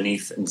deeper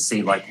beneath and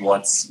see like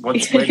what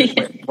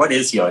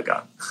is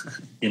yoga.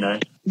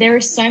 There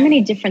are so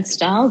many different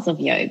styles of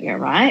yoga,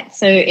 right?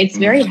 So it's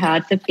very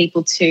hard for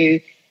people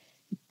to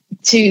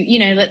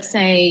let's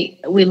say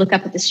we look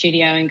up at the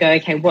studio and go,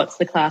 okay, what's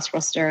the class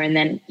roster? And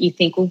then you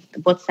think, well,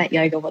 what's that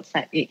yoga? What's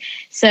that?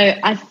 So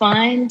I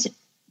find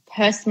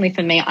personally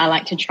for me, I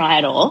like to try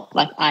it all.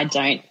 Like I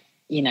don't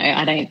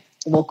I don't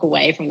walk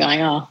away from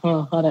going,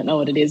 oh, I don't know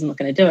what it is, I'm not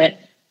going to do it.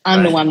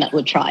 I'm the one that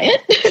would try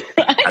it.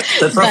 Right? That's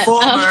the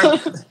performer.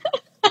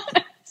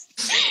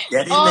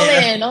 Get in all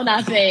there. in or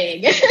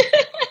nothing.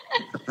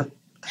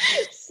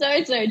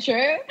 So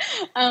true.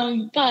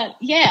 But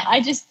yeah,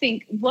 I just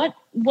think what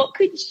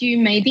could you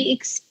maybe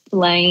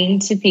explain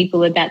to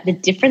people about the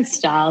different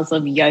styles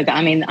of yoga?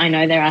 I mean, I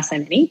know there are so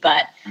many,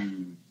 but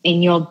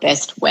in your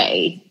best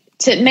way,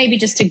 to maybe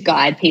just to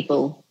guide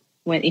people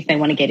if they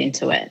want to get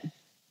into it.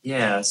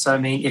 Yeah. So I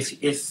mean,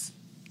 if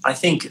I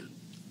think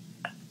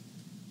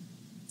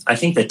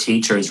the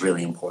teacher is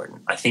really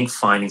important. I think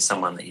finding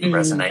someone that you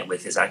resonate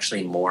with is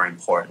actually more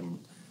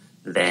important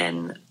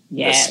than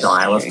the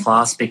style of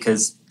class,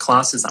 because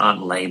classes are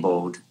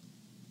labeled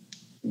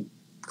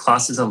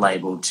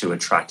to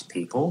attract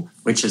people,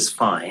 which is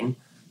fine.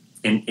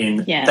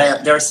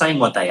 They're saying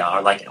what they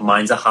are. Like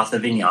mine's a Hatha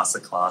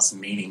Vinyasa class,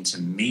 meaning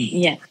to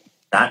me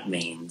that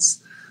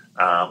means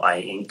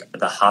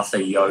the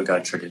Hatha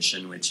yoga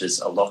tradition, which is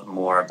a lot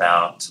more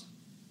about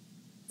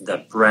the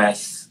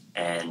breath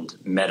and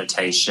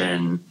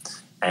meditation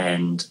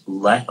and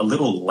a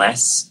little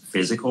less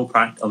physical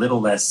practice, a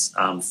little less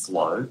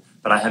flow.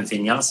 But I have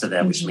vinyasa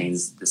there, which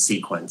means the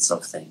sequence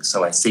of things.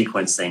 So I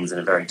sequence things in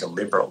a very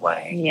deliberate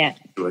way. Yeah.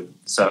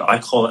 So I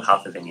call it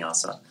Hatha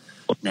Vinyasa.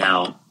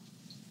 Now,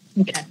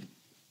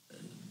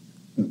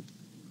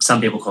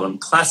 some people call them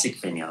classic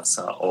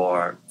vinyasa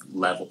or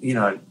level.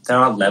 There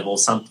are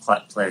levels. Some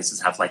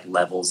places have like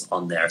levels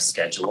on their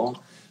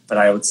schedule. But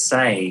I would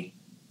say,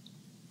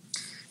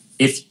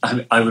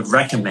 I would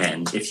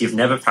recommend, if you've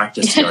never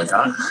practiced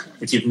yoga,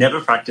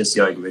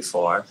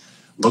 before,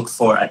 look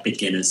for a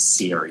beginner's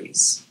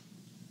series.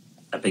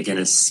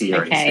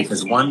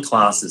 Because one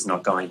class is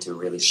not going to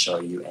really show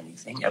you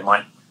anything. It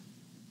might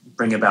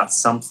bring about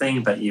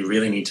something, but you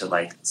really need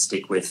to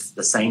stick with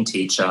the same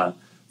teacher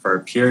for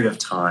a period of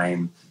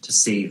time to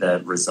see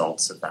the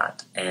results of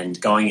that. And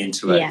going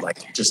into it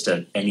just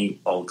any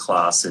old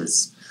class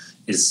is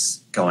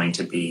going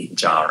to be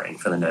jarring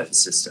for the nervous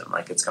system.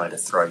 It's going to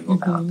throw you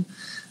about.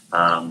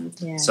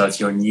 So if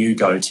you're new,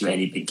 go to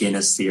any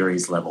beginner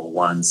series, level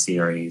 1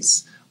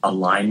 series.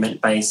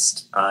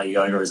 Alignment-based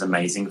yoga is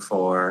amazing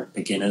for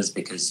beginners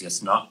because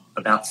it's not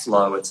about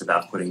flow. It's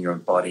about putting your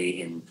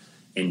body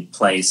in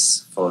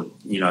place for,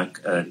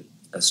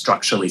 a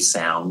structurally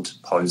sound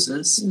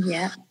poses.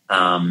 Yeah.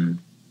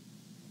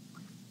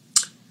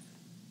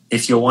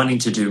 If you're wanting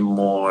to do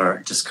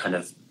more just kind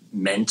of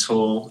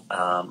mental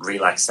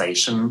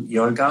relaxation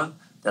yoga,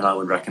 then I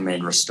would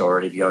recommend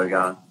restorative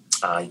yoga,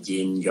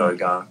 yin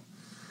yoga.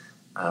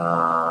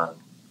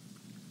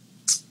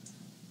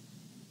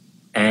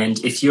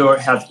 And if you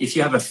have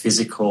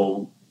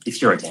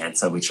a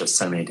dancer, which are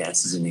so many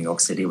dancers in New York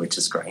City, which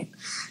is great.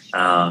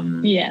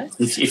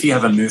 If you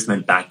have a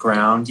movement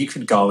background, you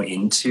could go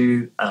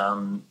into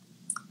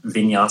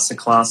vinyasa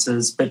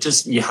classes, but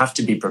just you have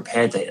to be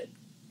prepared that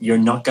you're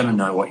not going to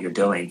know what you're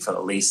doing for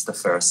at least the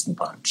first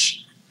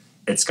bunch.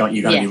 You're going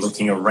to be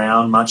looking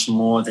around much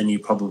more than you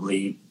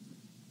probably,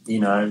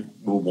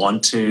 will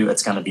want to.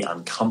 It's going to be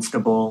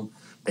uncomfortable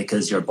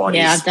because your body.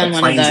 Yeah, I've done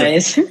one of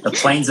those. The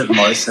planes of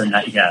motion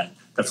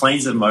the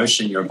planes of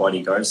motion your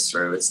body goes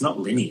through, it's not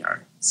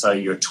linear. So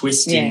you're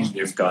twisting,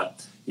 you've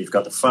got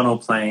the frontal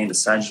plane, the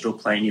sagittal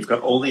plane, you've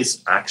got all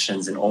these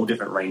actions in all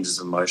different ranges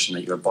of motion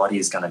that your body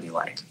is going to be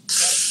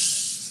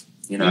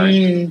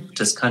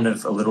just kind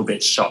of a little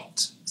bit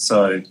shocked.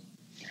 So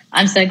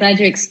I'm so glad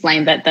you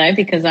explained that though,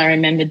 because I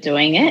remember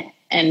doing it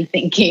and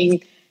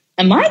thinking,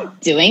 am I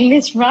doing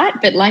this right?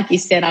 But like you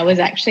said, I was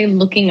actually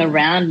looking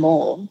around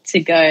more to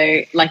go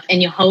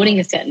and you're holding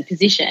a certain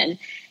position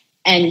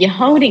and you're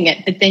holding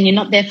it, but then you're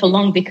not there for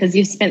long because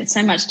you've spent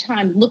so much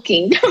time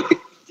looking.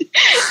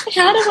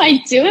 How do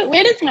I do it?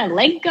 Where does my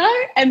leg go?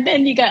 And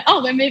then you go,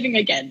 oh, we're moving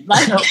again.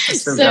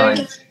 Still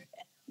going.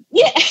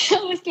 Yeah,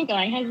 we're still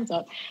going. Hasn't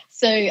stopped.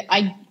 So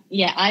I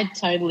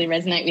totally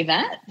resonate with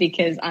that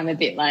because I'm a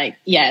bit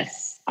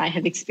yes, I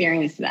have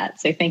experienced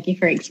that. So thank you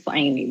for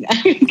explaining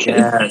that.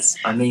 Yes,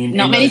 I mean,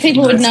 not many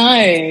people would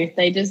know.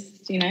 They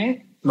just,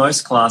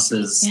 Most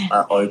classes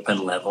are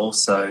open level,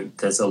 so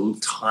there's a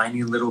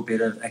tiny little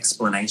bit of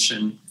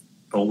explanation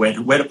or where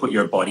to put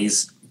your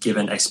body's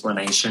given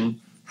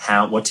explanation.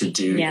 What to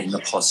do in the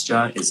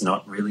posture is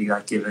not really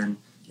given.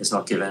 It's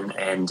not given,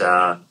 and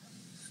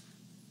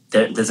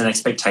there's an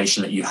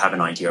expectation that you have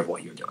an idea of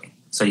what you're doing.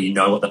 So you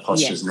know what the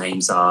posture's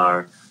names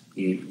are.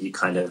 You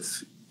kind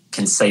of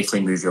can safely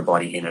move your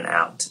body in and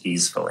out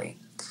easily.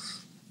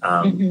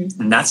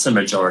 And that's the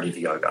majority of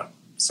yoga.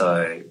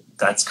 So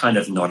that's kind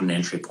of not an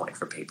entry point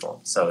for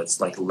people. So it's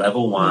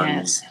level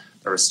 1s,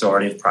 the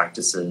restorative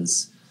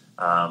practices.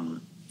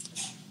 And,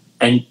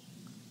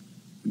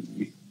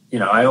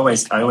 I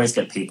always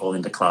get people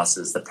into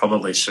classes that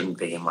probably shouldn't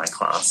be in my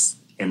class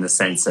in the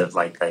sense of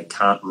they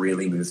can't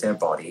really move their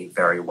body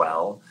very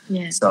well.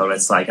 Yeah. So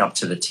it's up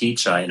to the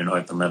teacher in an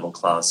open level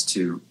class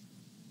to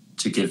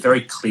give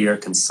very clear,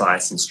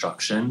 concise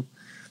instruction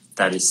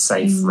that is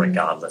safe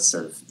regardless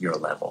of your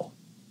level.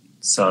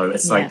 So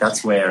it's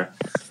that's where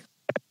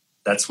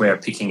that's where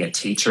picking a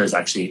teacher is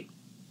actually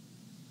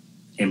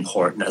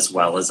important, as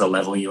well as the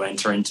level you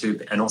enter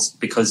into, and also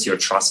because you're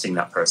trusting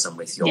that person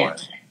with your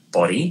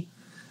body,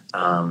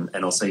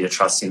 and also you're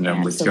trusting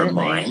them with your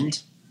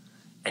mind,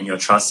 and you're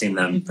trusting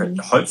them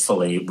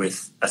hopefully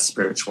with a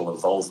spiritual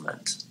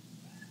involvement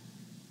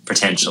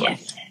potentially.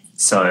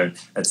 So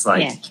it's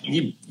like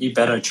you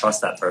better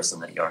trust that person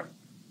that you're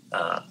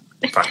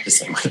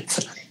practicing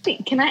with.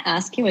 Can I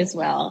ask you as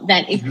well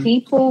that if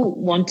people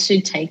want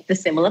to take the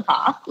similar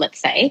path,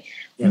 let's say,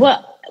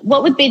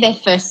 what would be their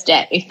first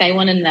step if they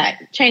want to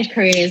change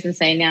careers and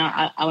say,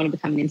 now I want to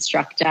become an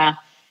instructor?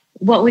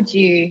 What would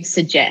you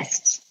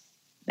suggest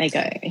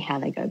how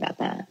they go about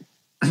that?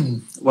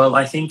 Well,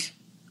 I think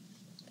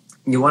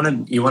you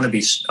want to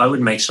be. I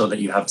would make sure that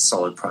you have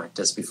solid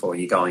practice before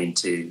you go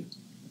into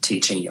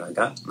teaching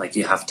yoga. Like,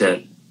 you have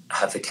to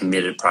have a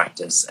committed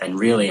practice and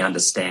really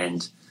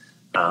understand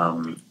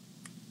what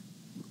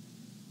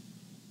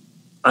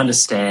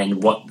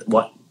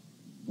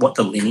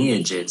the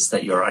lineage is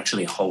that you're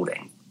actually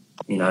holding.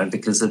 You know,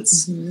 because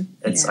it's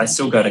I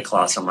still go to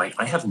class. I'm like,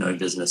 I have no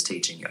business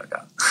teaching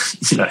yoga.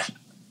 You know,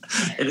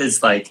 it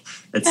is like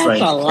it's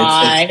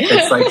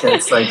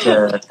like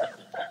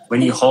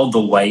when you hold the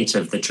weight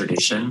of the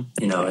tradition.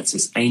 You know, it's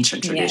this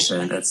ancient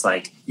tradition. It's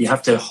like you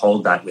have to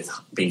hold that with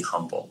being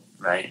humble,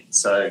 right?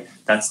 So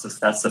that's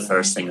the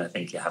first thing I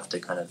think you have to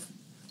kind of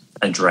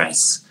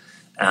address.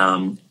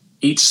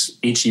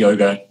 Each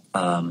yoga,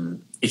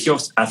 if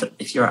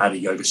you're at a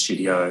yoga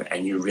studio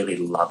and you really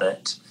love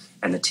it,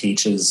 and the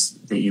teachers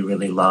that you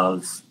really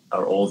love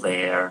are all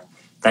there,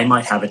 they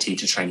might have a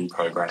teacher training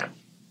program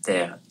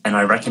there. And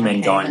I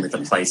recommend going with a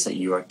place that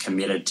you are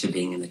committed to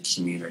being in the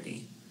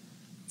community,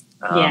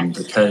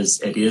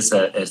 because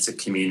it's a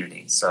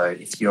community. So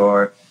if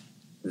you're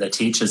the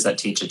teachers that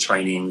teacher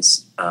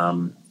trainings,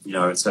 you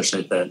know,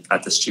 especially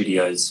at the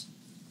studios,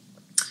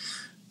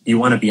 you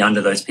want to be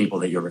under those people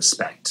that you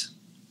respect,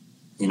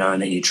 you know,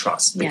 and that you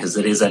trust, because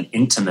it is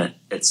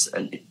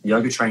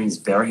yoga training is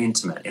very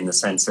intimate in the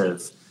sense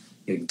of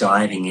you're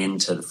diving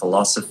into the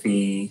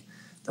philosophy,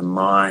 the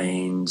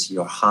mind,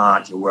 your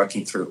heart. You're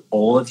working through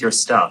all of your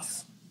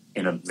stuff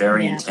in a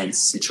very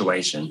intense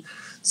situation.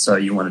 So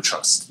you want to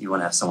trust. You want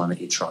to have someone that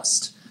you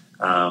trust.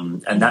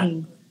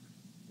 And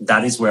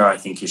that is where I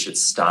think you should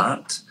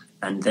start.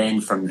 And then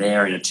from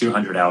there, in a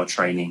 200-hour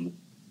training,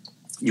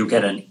 you'll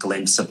get a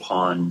glimpse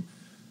upon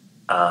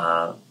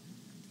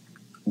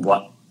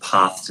what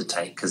path to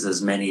take, because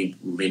there's many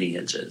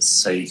lineages.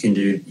 So you can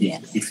do,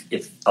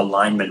 if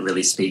alignment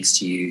really speaks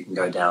to you, you can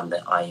go down the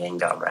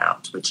Iyengar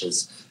route, which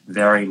is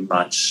very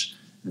much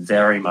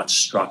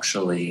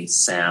structurally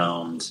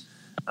sound.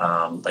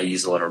 They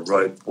use a lot of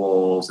rope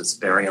walls. It's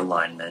very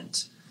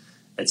alignment.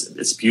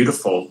 It's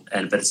beautiful,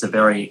 but it's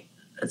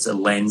a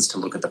lens to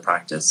look at the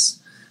practice.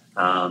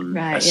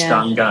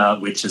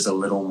 Ashtanga, which is a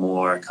little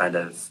more kind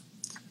of,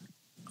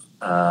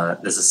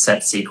 there's a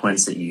set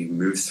sequence that you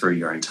move through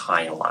your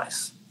entire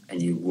life,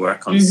 and you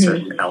work on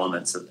certain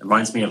elements. It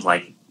reminds me of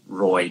like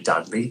Roy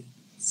Dudley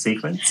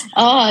sequence.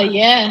 Oh,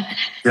 yeah.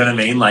 You know what I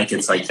mean? Like,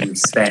 it's like you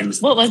spend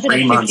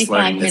 3 months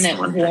learning this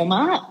 55-minute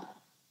warm-up?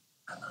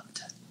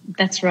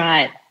 That's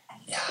right.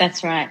 Yeah.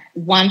 That's right.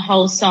 One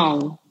whole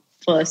song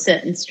for a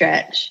certain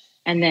stretch,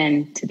 and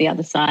then to the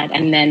other side.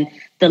 And then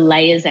the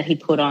layers that he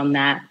put on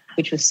that,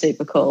 which was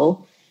super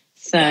cool.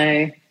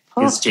 So,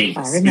 he's genius.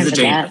 I remember He's a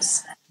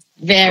genius.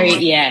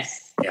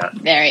 That.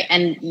 Very.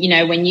 And, you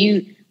know, when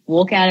you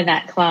walk out of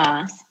that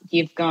class,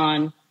 you've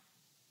gone,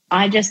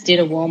 I just did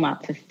a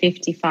warm-up for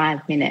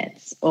 55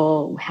 minutes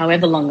or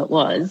however long it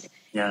was.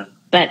 Yeah.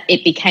 But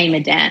it became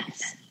a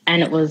dance,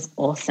 and it was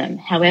awesome.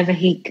 However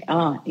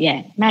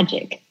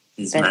magic.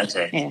 He's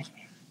magic. Yeah.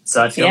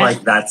 So I feel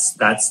like that's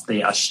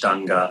the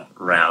Ashtanga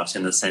route,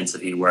 in the sense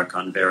that you work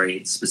on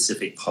very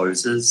specific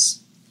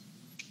poses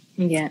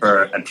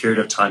for a period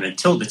of time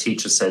until the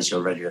teacher says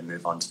you're ready to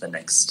move on to the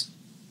next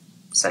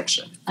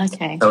section.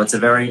 Okay. So it's a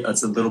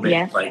little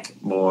bit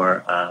like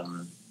more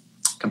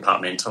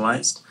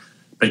compartmentalized,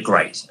 but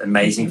great,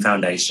 amazing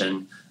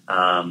foundation.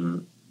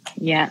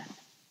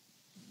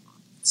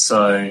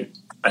 So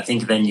I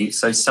think then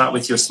start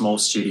with your small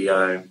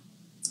studio,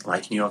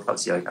 like New York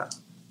Loves Yoga,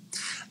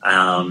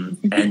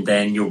 and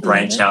then you'll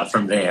branch out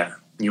from there.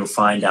 You'll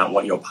find out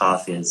what your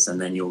path is,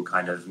 and then you'll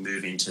kind of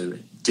move into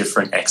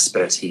different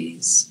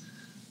expertise.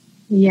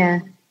 Yeah.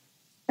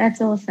 That's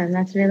awesome.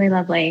 That's really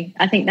lovely.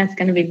 I think that's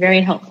going to be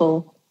very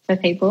helpful for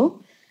people.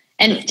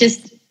 And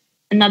just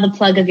another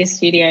plug of your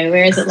studio.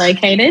 Where is it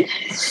located?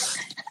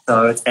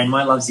 So it's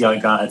NY Loves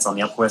Yoga. It's on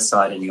the Upper West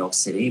Side in New York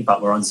City, but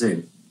we're on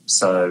Zoom.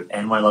 So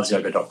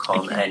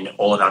nylovesyoga.com, and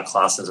all of our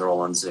classes are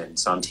all on Zoom.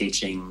 So I'm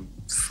teaching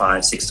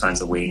 5-6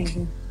 times a week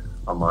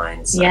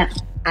online. So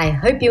I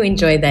hope you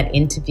enjoyed that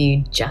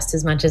interview just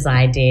as much as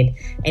I did.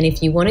 And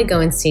if you want to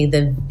go and see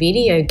the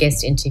video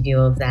guest interview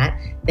of that,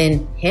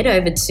 then head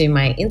over to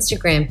my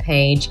Instagram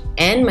page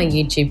and my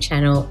YouTube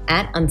channel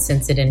at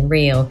Uncensored and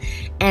Real.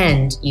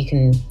 And you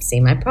can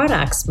see my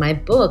products, my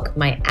book,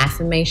 my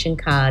affirmation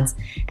cards.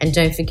 And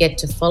don't forget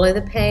to follow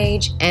the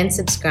page and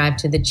subscribe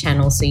to the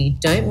channel so you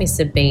don't miss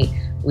a beat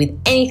with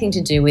anything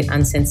to do with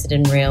Uncensored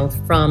and Real,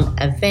 from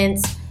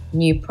events,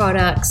 new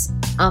products,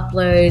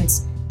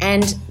 uploads,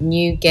 and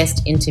new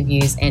guest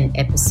interviews and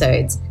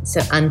episodes.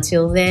 So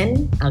until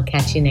then, I'll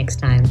catch you next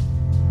time.